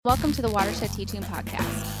Welcome to the Watershed Teaching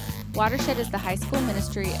Podcast. Watershed is the high school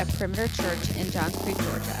ministry of Perimeter Church in Johns Creek,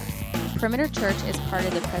 Georgia. Perimeter Church is part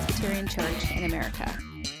of the Presbyterian Church in America.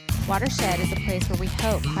 Watershed is a place where we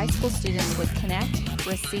hope high school students would connect,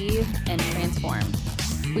 receive, and transform.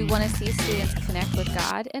 We want to see students connect with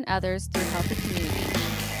God and others through healthy community,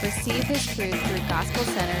 receive His truth through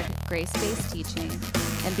gospel-centered, grace-based teaching,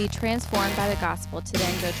 and be transformed by the gospel to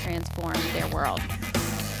then go transform their world.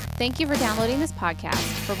 Thank you for downloading this podcast.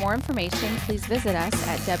 For more information, please visit us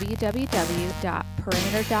at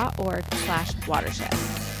www.perimeter.org/watershed.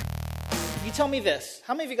 You tell me this.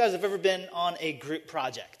 How many of you guys have ever been on a group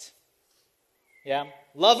project? Yeah?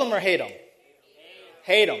 Love them or hate them?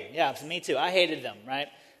 Hate them. Yeah, me too. I hated them, right?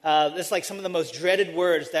 It's like some of the most dreaded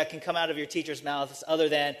words that can come out of your teacher's mouth other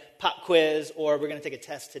than pop quiz or we're going to take a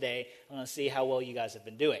test today. I'm going to see how well you guys have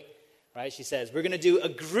been doing, right? She says, we're going to do a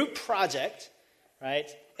group project, right?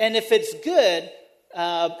 And if it's good,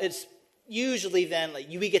 it's usually then like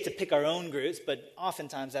we get to pick our own groups, but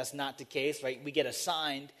oftentimes that's not the case, right? We get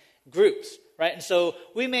assigned groups, right? And so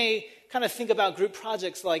we may kind of think about group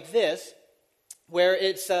projects like this, where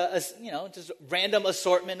it's just a random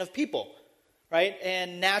assortment of people, right?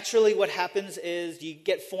 And naturally, what happens is you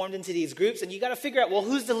get formed into these groups, and you got to figure out, well,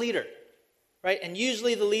 who's the leader, right? And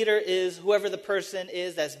usually the leader is whoever the person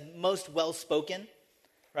is that's most well-spoken.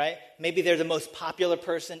 Right? Maybe they're the most popular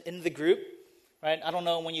person in the group, right? I don't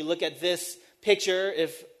know, when you look at this picture,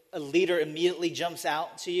 if a leader immediately jumps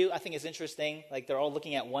out to you. I think it's interesting, like they're all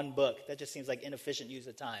looking at one book. That just seems like inefficient use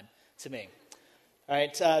of time to me. All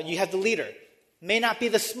right, you have the leader. May not be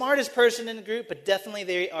the smartest person in the group, but definitely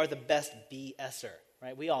they are the best BSer,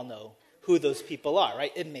 right? We all know who those people are,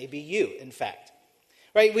 right? It may be you, in fact.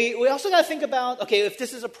 Right? We also got to think about, okay, if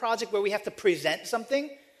this is a project where we have to present something,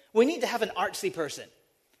 we need to have an artsy person.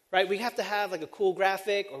 Right, we have to have like a cool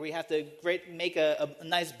graphic, or we have to make a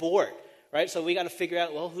nice board, right? So we got to figure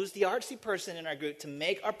out, well, who's the artsy person in our group to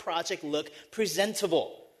make our project look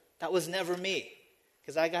presentable? That was never me,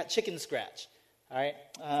 because I got chicken scratch, all right?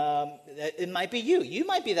 It might be you. You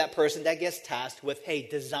might be that person that gets tasked with, hey,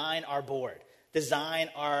 design our board, design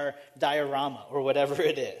our diorama, or whatever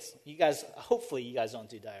it is. You guys, hopefully you guys don't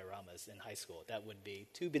do dioramas in high school. That would be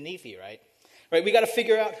too beneath you, right? Right, we got to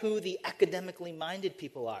figure out who the academically minded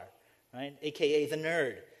people are, right? AKA the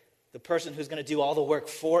nerd, the person who's going to do all the work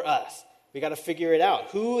for us. We got to figure it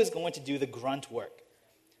out. Who is going to do the grunt work?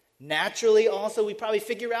 Naturally, also, we probably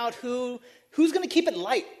figure out who's going to keep it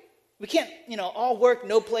light. We can't, all work,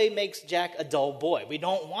 no play makes Jack a dull boy. We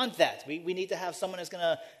don't want that. We need to have someone that's going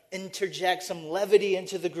to interject some levity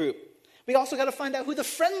into the group. We also got to find out who the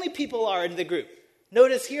friendly people are in the group.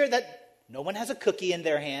 Notice here that no one has a cookie in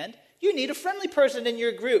their hand. You need a friendly person in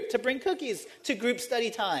your group to bring cookies to group study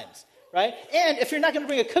times, right? And if you're not going to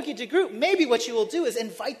bring a cookie to group, maybe what you will do is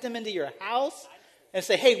invite them into your house and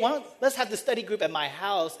say, hey, let's have the study group at my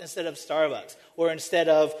house instead of Starbucks or instead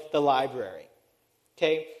of the library,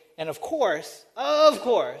 okay? And of course,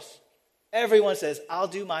 everyone says, I'll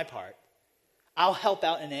do my part. I'll help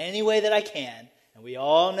out in any way that I can. And we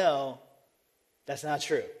all know that's not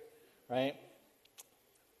true, right?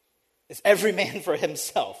 It's every man for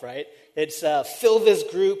himself, right? It's fill this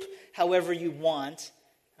group however you want.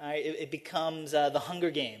 Right? It becomes the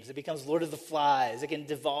Hunger Games. It becomes Lord of the Flies. It can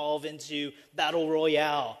devolve into Battle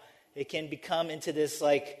Royale. It can become into this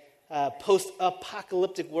like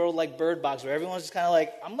post-apocalyptic world like Bird Box, where everyone's just kind of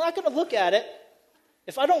like, I'm not going to look at it.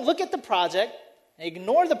 If I don't look at the project and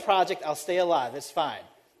ignore the project, I'll stay alive. It's fine.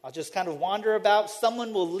 I'll just kind of wander about.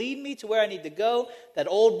 Someone will lead me to where I need to go. That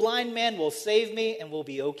old blind man will save me, and we'll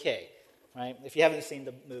be okay. Right? If you haven't seen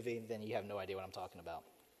the movie, then you have no idea what I'm talking about.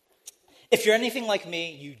 If you're anything like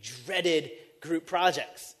me, you dreaded group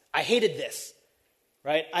projects. I hated this,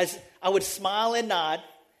 right? I would smile and nod,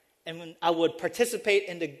 and when I would participate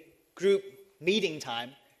in the group meeting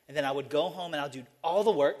time, and then I would go home and I'll do all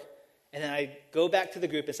the work, and then I'd go back to the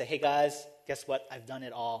group and say, hey guys, guess what? I've done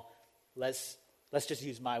it all. Let's just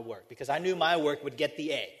use my work, because I knew my work would get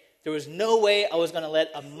the A. There was no way I was going to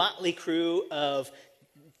let a motley crew of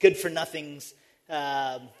good-for-nothings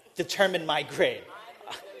determine my grade.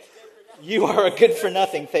 You are a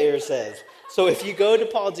good-for-nothing, Thayer says. So if you go to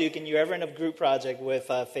Paul Duke and you're ever in a group project with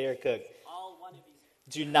Thayer Cook,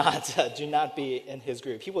 do not be in his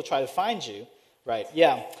group. He will try to find you, right?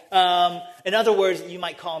 Yeah. In other words, you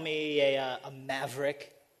might call me a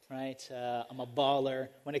maverick, right? I'm a baller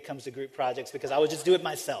when it comes to group projects because I would just do it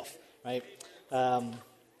myself, right? I'm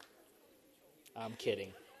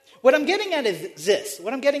kidding. What I'm getting at is this.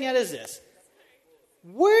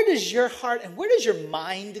 Where does your heart and where does your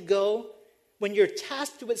mind go when you're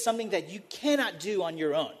tasked with something that you cannot do on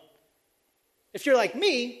your own? If you're like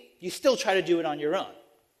me, you still try to do it on your own.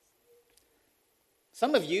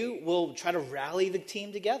 Some of you will try to rally the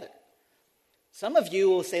team together. Some of you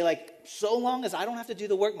will say, like, so long as I don't have to do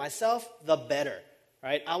the work myself, the better,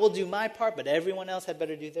 right? I will do my part, but everyone else had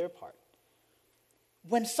better do their part.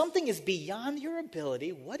 When something is beyond your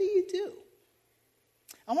ability, what do?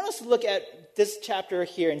 I want us to look at this chapter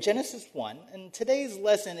here in Genesis 1, and today's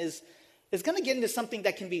lesson is going to get into something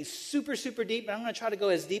that can be super, super deep, and I'm going to try to go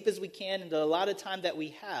as deep as we can into a lot of time that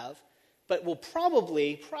we have, but will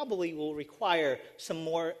probably will require some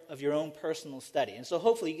more of your own personal study. And so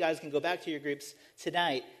hopefully you guys can go back to your groups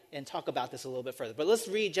tonight and talk about this a little bit further. But let's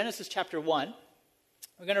read Genesis chapter 1.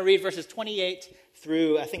 We're going to read verses 28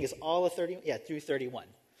 through, I think it's all of 30, through 31.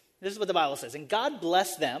 This is what the Bible says. And God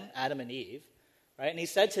blessed them, Adam and Eve, right? And he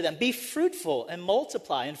said to them, "Be fruitful and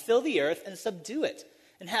multiply and fill the earth and subdue it,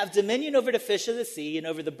 and have dominion over the fish of the sea and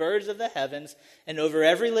over the birds of the heavens and over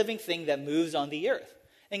every living thing that moves on the earth."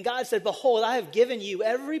 And God said, "Behold, I have given you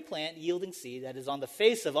every plant yielding seed that is on the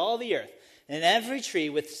face of all the earth, and every tree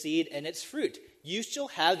with seed in its fruit. You shall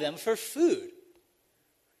have them for food.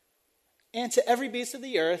 And to every beast of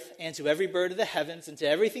the earth, and to every bird of the heavens, and to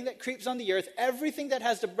everything that creeps on the earth, everything that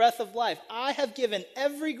has the breath of life, I have given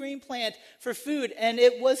every green plant for food." And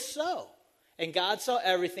it was so. And God saw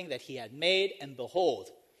everything that he had made, and behold,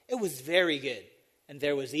 it was very good. And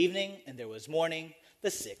there was evening, and there was morning,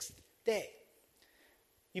 the sixth day.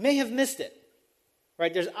 You may have missed it,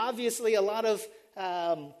 right? There's obviously a lot of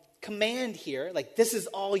command here, like this is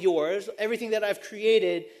all yours. Everything that I've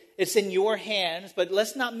created, it's in your hands, but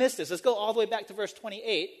let's not miss this. Let's go all the way back to verse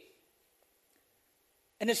 28.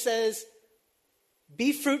 And it says,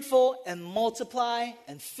 "Be fruitful and multiply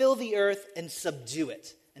and fill the earth and subdue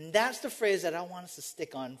it." And that's the phrase that I want us to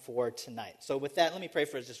stick on for tonight. So with that, let me pray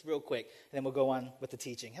for us just real quick, and then we'll go on with the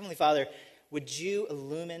teaching. Heavenly Father, would you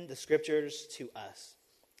illumine the scriptures to us?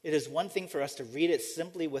 It is one thing for us to read it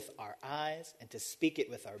simply with our eyes and to speak it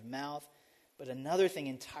with our mouth, but another thing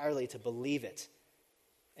entirely to believe it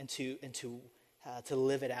and to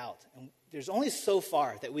live it out. And there's only so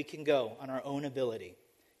far that we can go on our own ability.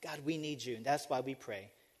 God, we need you, and that's why we pray.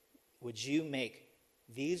 Would you make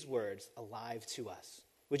these words alive to us?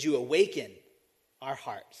 Would you awaken our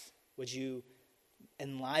hearts? Would you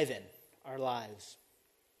enliven our lives?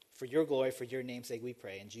 For your glory, for your name's sake, we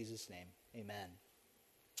pray. In Jesus' name, amen.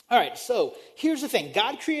 All right, so here's the thing.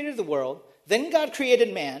 God created the world, then God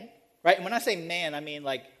created man, right? And when I say man, I mean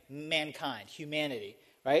like mankind, humanity,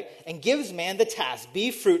 right? And gives man the task,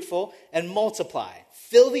 be fruitful and multiply,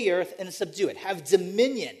 fill the earth and subdue it, have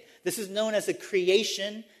dominion. This is known as the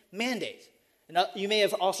creation mandate. And you may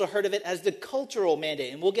have also heard of it as the cultural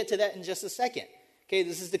mandate, and we'll get to that in just a second. Okay,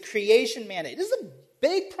 this is the creation mandate. This is a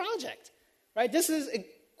big project, right? This is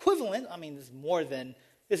equivalent,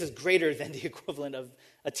 this is greater than the equivalent of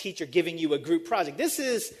a teacher giving you a group project. This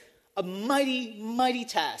is a mighty, mighty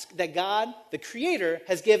task that God, the Creator,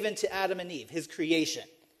 has given to Adam and Eve, his creation.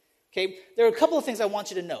 Okay, there are a couple of things I want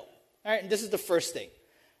you to know. All right, and this is the first thing.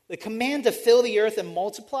 The command to fill the earth and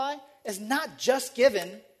multiply is not just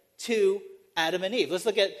given to Adam and Eve. Let's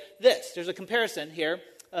look at this. There's a comparison here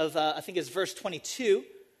of, I think it's verse 22.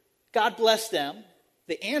 God blessed them,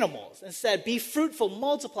 the animals, and said, "Be fruitful,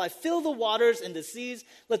 multiply, fill the waters and the seas,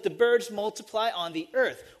 let the birds multiply on the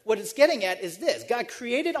earth." What it's getting at is this. God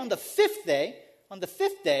created on the fifth day,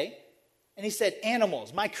 and he said,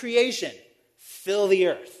 "Animals, my creation, fill the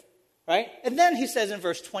earth." Right? And then he says in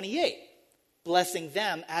verse 28, blessing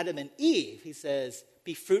them, Adam and Eve, he says,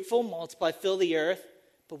 "Be fruitful, multiply, fill the earth."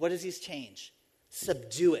 But what does he change?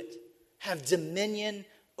 Subdue it. Have dominion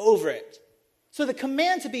over it. So the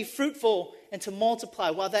command to be fruitful and to multiply,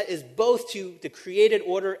 while that is both to the created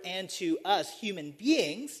order and to us human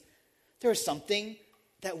beings, there is something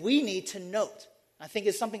that we need to note. I think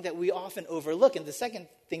it's something that we often overlook. And the second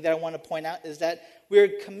thing that I want to point out is that we're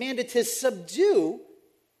commanded to subdue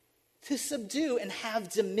and have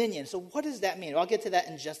dominion. So what does that mean? I'll get to that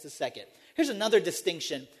in just a second. Here's another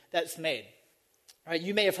distinction that's made. All right,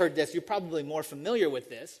 you may have heard this. You're probably more familiar with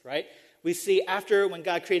this, right? We see after when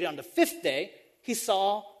God created on the fifth day, he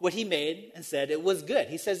saw what he made and said it was good.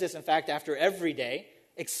 He says this, in fact, after every day,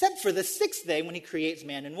 except for the sixth day when he creates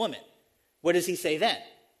man and woman. What does he say then?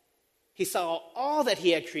 He saw all that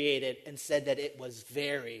he had created and said that it was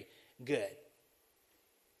very good.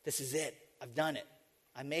 This is it. I've done it.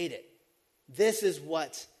 I made it. This is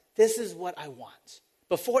what I want.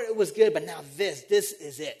 Before it was good, but now this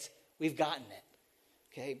is it. We've gotten it.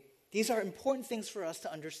 Okay? These are important things for us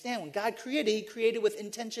to understand. When God created, he created with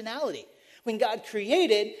intentionality. When God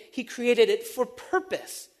created, he created it for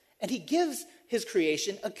purpose. And he gives his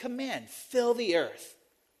creation a command, fill the earth.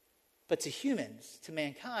 But to humans, to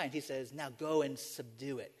mankind, he says, now go and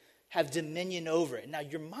subdue it. Have dominion over it. Now,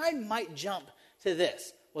 your mind might jump to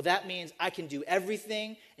this. Well, that means I can do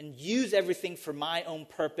everything and use everything for my own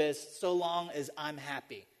purpose so long as I'm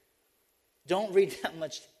happy. Don't read that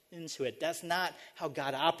much into it. That's not how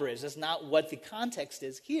God operates. That's not what the context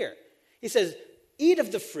is here. He says, eat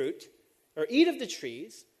of the fruit, or eat of the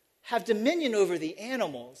trees, have dominion over the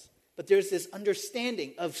animals, but there's this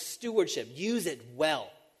understanding of stewardship. Use it well.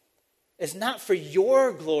 It's not for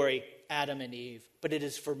your glory, Adam and Eve, but it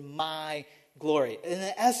is for my glory. In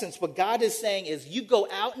essence, what God is saying is you go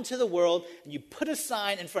out into the world and you put a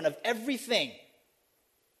sign in front of everything.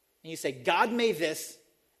 And you say, God made this,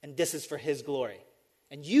 and this is for his glory.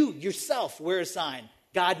 And you yourself wear a sign.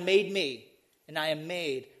 God made me, and I am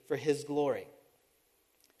made for his glory.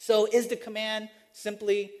 So is the command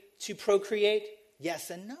simply to procreate?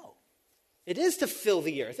 Yes and no. It is to fill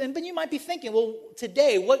the earth. But you might be thinking, well,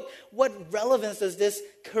 today, what relevance does this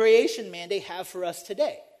creation mandate have for us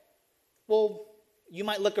today? Well, you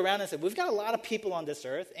might look around and say, we've got a lot of people on this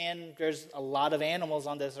earth, and there's a lot of animals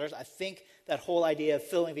on this earth. I think that whole idea of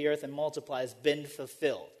filling the earth and multiply has been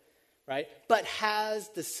fulfilled, right? But has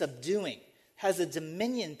the subduing, has the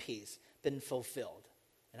dominion piece been fulfilled?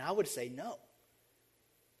 And I would say no.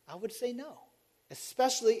 I would say no,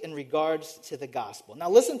 especially in regards to the gospel. Now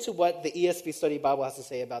listen to what the ESV Study Bible has to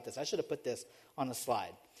say about this. I should have put this on the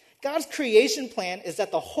slide. God's creation plan is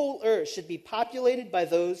that the whole earth should be populated by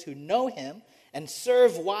those who know him and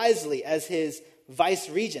serve wisely as his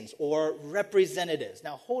vice-regents or representatives.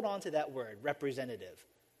 Now hold on to that word, representative.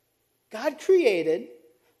 God created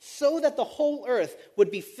so that the whole earth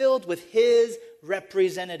would be filled with his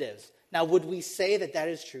representatives. Now would we say that that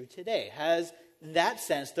is true today? Has, in that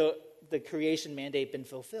sense, the creation mandate been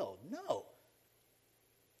fulfilled? No.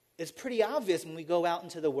 It's pretty obvious when we go out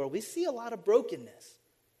into the world. We see a lot of brokenness.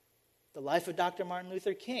 The life of Dr. Martin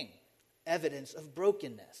Luther King, evidence of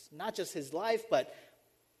brokenness. Not just his life, but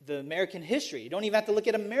the American history. You don't even have to look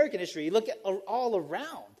at American history. You look at all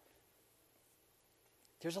around.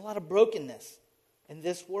 There's a lot of brokenness in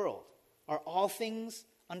this world. Are all things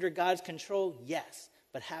under God's control? Yes.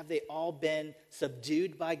 But have they all been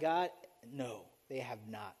subdued by God? No, they have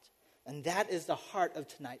not. And that is the heart of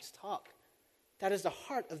tonight's talk. That is the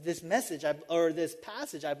heart of this message, or this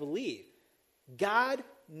passage, I believe. God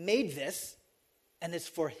made this, and it's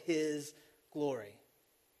for his glory.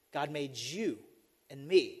 God made you and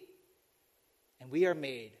me, and we are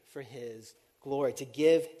made for his glory, to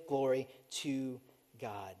give glory to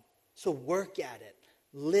God. So work at it,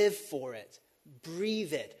 live for it,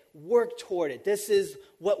 breathe it, work toward it. This is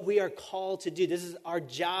what we are called to do. This is our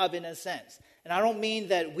job in a sense. And I don't mean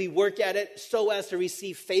that we work at it so as to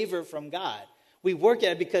receive favor from God. We work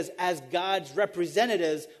at it because as God's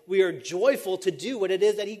representatives, we are joyful to do what it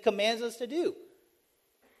is that he commands us to do.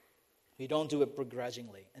 We don't do it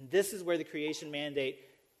begrudgingly. And this is where the creation mandate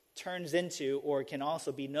turns into, or can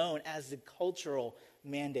also be known as, the cultural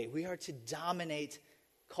mandate. We are to dominate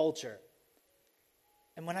culture.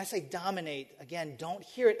 And when I say dominate, again, don't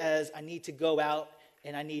hear it as I need to go out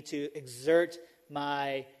and I need to exert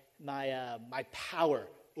my power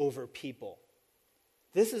over people.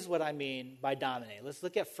 This is what I mean by dominate. Let's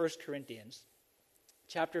look at 1 Corinthians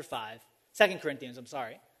chapter 5. 2 Corinthians,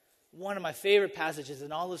 one of my favorite passages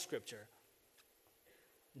in all of Scripture.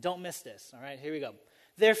 Don't miss this, all right? Here we go.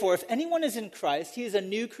 Therefore, if anyone is in Christ, he is a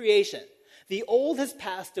new creation. The old has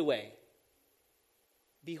passed away.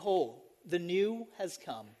 Behold, the new has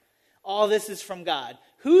come. All this is from God,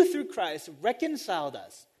 who through Christ reconciled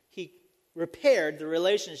us. He repaired the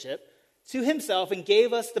relationship to himself and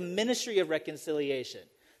gave us the ministry of reconciliation.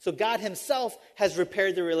 So God himself has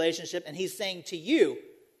repaired the relationship, and he's saying to you,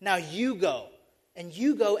 now you go and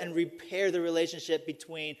repair the relationship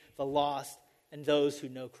between the lost and those who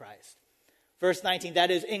know Christ. Verse 19,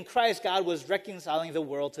 that is, in Christ God was reconciling the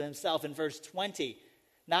world to himself. In verse 20,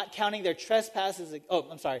 not counting their trespasses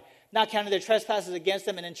against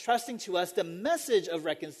them, and entrusting to us the message of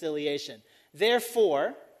reconciliation. Therefore,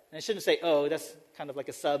 and I shouldn't say that's kind of like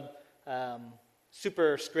a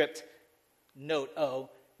superscript note,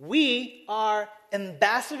 we are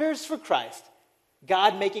ambassadors for Christ,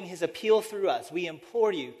 God making his appeal through us. We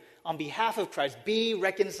implore you on behalf of Christ, be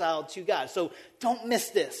reconciled to God. So don't miss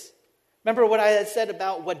this. Remember what I had said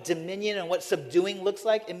about what dominion and what subduing looks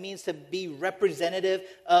like? It means to be representative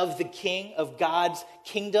of the king, of God's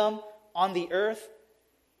kingdom on the earth.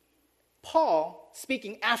 Paul,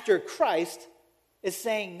 speaking after Christ, is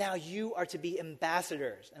saying now you are to be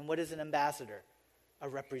ambassadors. And what is an ambassador? A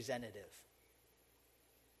representative.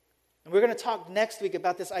 And we're going to talk next week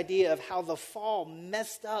about this idea of how the fall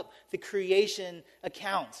messed up the creation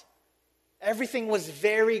account. everything was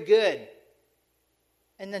very good.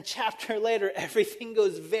 And then chapter later, everything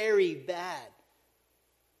goes very bad.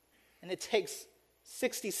 And it takes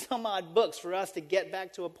 60 some odd books for us to get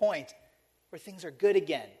back to a point where things are good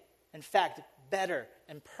again. In fact, better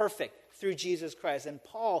and perfect through Jesus Christ. And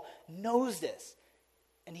Paul knows this.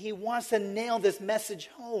 And he wants to nail this message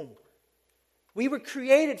home. We were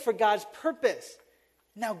created for God's purpose.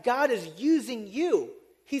 Now God is using you.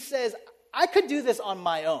 He says, I could do this on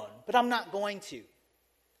my own, but I'm not going to.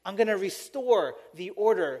 I'm going to restore the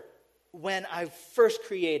order when I first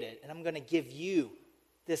created, and I'm going to give you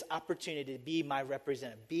this opportunity to be my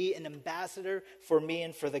representative, be an ambassador for me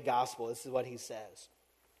and for the gospel. This is what he says.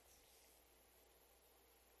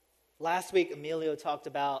 Last week, Emilio talked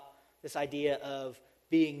about this idea of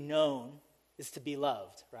being known is to be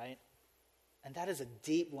loved, right? And that is a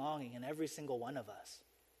deep longing in every single one of us.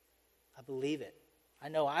 I believe it. I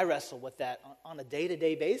know I wrestle with that on a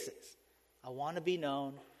day-to-day basis. I want to be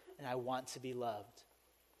known and I want to be loved.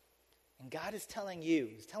 And God is telling you,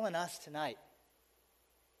 He's telling us tonight,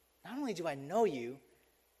 not only do I know you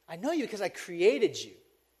because I created you.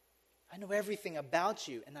 I know everything about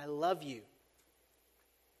you and I love you.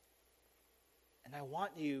 And I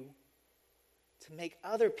want you to make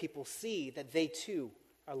other people see that they too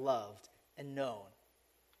are loved and known.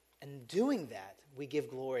 And doing that, we give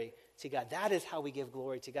glory to God. That is how we give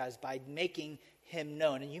glory to God, is by making Him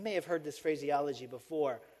known. And you may have heard this phraseology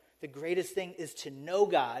before. The greatest thing is to know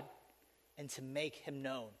God and to make Him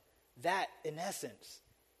known. That, in essence,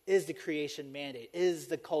 is the creation mandate, is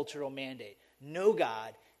the cultural mandate. Know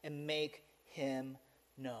God and make Him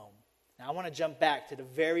known. Now, I want to jump back to the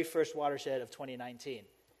very first Watershed of 2019.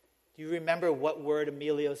 Do you remember what word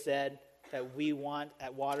Emilio said that we want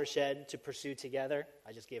at Watershed to pursue together?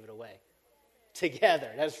 I just gave it away. Together,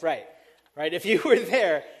 that's right. Right? If you were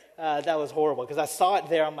there, that was horrible because I saw it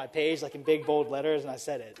there on my page, like in big, bold letters, and I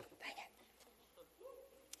said it. Dang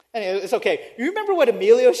it. Anyway, it's okay. You remember what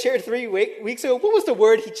Emilio shared 3 weeks ago? What was the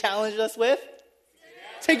word he challenged us with?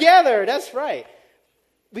 Together, that's right.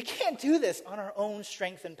 We can't do this on our own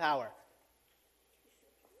strength and power.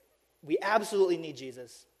 We absolutely need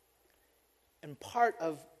Jesus. And part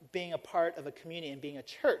of being a part of a community and being a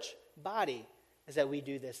church body is that we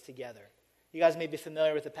do this together. You guys may be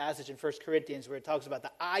familiar with the passage in 1 Corinthians where it talks about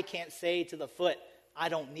the eye can't say to the foot, I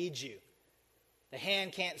don't need you. The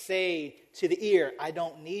hand can't say to the ear, I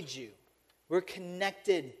don't need you. We're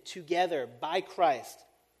connected together by Christ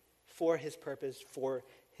for His purpose, for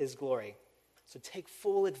His glory. So take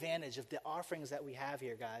full advantage of the offerings that we have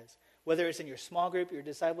here, guys. Whether it's in your small group, your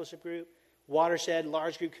discipleship group, Watershed,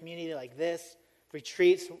 large group community like this,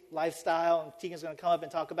 retreats, lifestyle, and Tegan's going to come up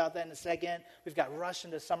and talk about that in a second. We've got Rush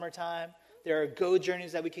into summertime. There are go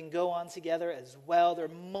journeys that we can go on together as well. There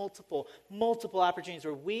are multiple opportunities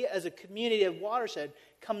where we as a community of Watershed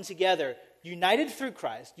come together, united through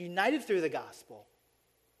Christ, united through the gospel,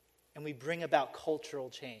 and we bring about cultural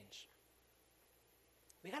change.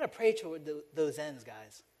 We got to pray toward those ends,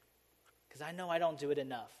 guys, because I know I don't do it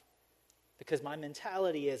enough. Because my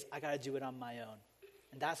mentality is I got to do it on my own.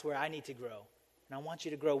 And that's where I need to grow. And I want you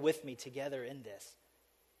to grow with me together in this.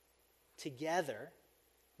 Together,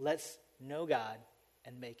 let's know God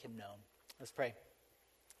and make Him known. Let's pray.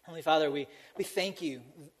 Heavenly Father, we thank you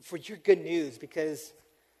for your good news because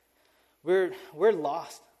we're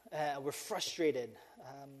lost. We're frustrated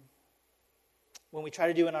when we try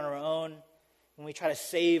to do it on our own, when we try to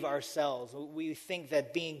save ourselves. We think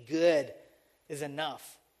that being good is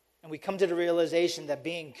enough. And we come to the realization that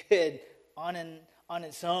being good on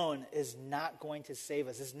its own is not going to save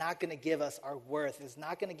us. It's not going to give us our worth. It's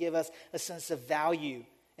not going to give us a sense of value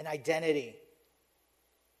and identity.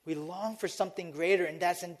 We long for something greater, and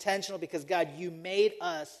that's intentional because, God, you made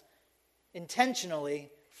us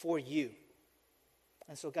intentionally for you.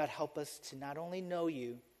 And so, God, help us to not only know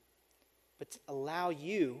you, but to allow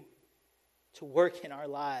you to work in our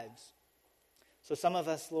lives. So some of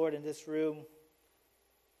us, Lord, in this room,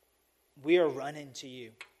 we are running to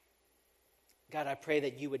you. God, I pray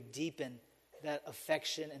that you would deepen that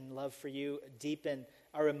affection and love for you, deepen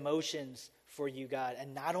our emotions for you, God.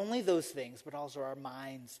 And not only those things, but also our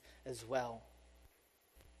minds as well.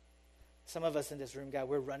 Some of us in this room, God,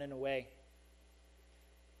 we're running away.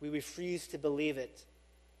 We refuse to believe it.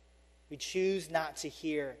 We choose not to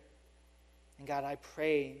hear. And God, I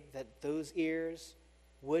pray that those ears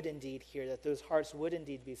would indeed hear, that those hearts would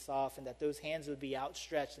indeed be soft, and that those hands would be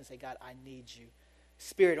outstretched and say, God, I need you.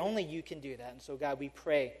 Spirit, only you can do that. And so, God, we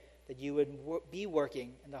pray that you would be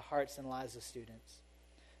working in the hearts and lives of students.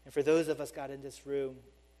 And for those of us, God, in this room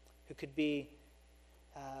who could be,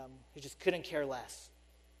 who just couldn't care less.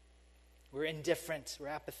 We're indifferent, we're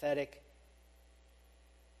apathetic,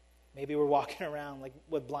 Maybe we're walking around like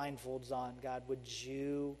with blindfolds on. God, would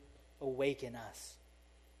you awaken us?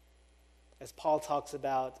 As Paul talks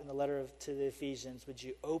about in the letter to the Ephesians, would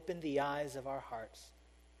you open the eyes of our hearts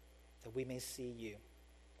that we may see you,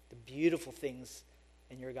 the beautiful things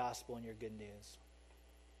in your gospel and your good news.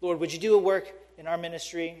 Lord, would you do a work in our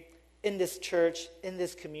ministry, in this church, in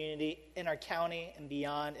this community, in our county and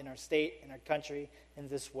beyond, in our state, in our country, in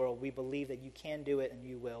this world. We believe that you can do it and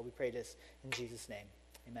you will. We pray this in Jesus' name.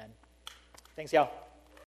 Amen. Thanks, y'all.